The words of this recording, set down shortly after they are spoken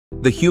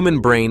The human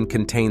brain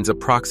contains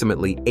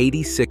approximately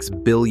 86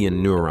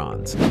 billion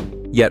neurons.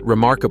 Yet,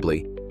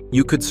 remarkably,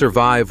 you could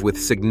survive with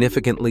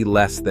significantly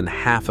less than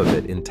half of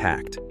it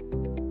intact.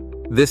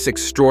 This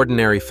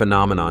extraordinary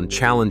phenomenon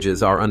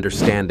challenges our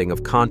understanding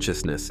of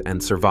consciousness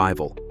and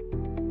survival.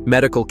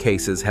 Medical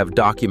cases have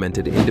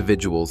documented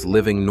individuals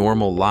living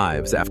normal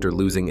lives after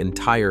losing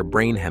entire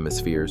brain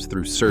hemispheres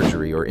through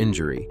surgery or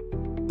injury.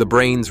 The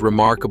brain's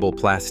remarkable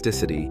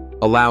plasticity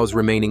allows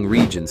remaining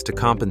regions to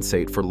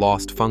compensate for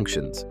lost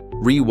functions,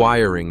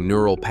 rewiring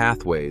neural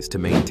pathways to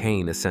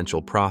maintain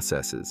essential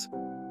processes.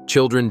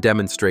 Children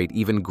demonstrate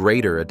even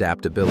greater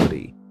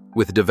adaptability,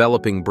 with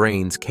developing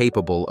brains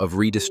capable of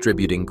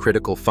redistributing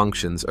critical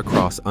functions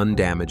across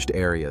undamaged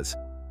areas.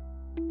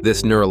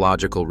 This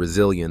neurological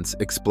resilience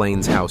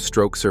explains how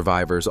stroke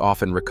survivors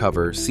often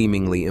recover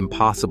seemingly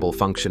impossible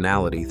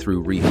functionality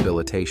through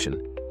rehabilitation.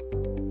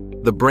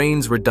 The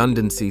brain's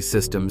redundancy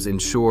systems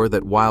ensure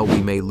that while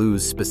we may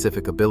lose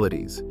specific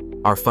abilities,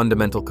 our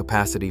fundamental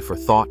capacity for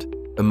thought,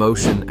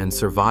 emotion, and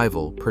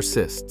survival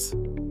persists.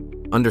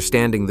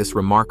 Understanding this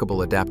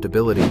remarkable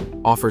adaptability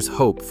offers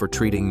hope for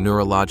treating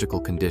neurological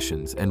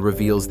conditions and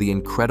reveals the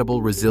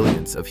incredible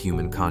resilience of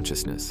human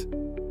consciousness.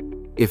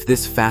 If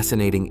this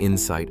fascinating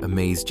insight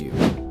amazed you,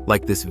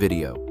 like this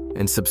video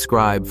and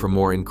subscribe for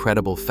more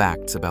incredible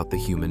facts about the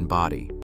human body.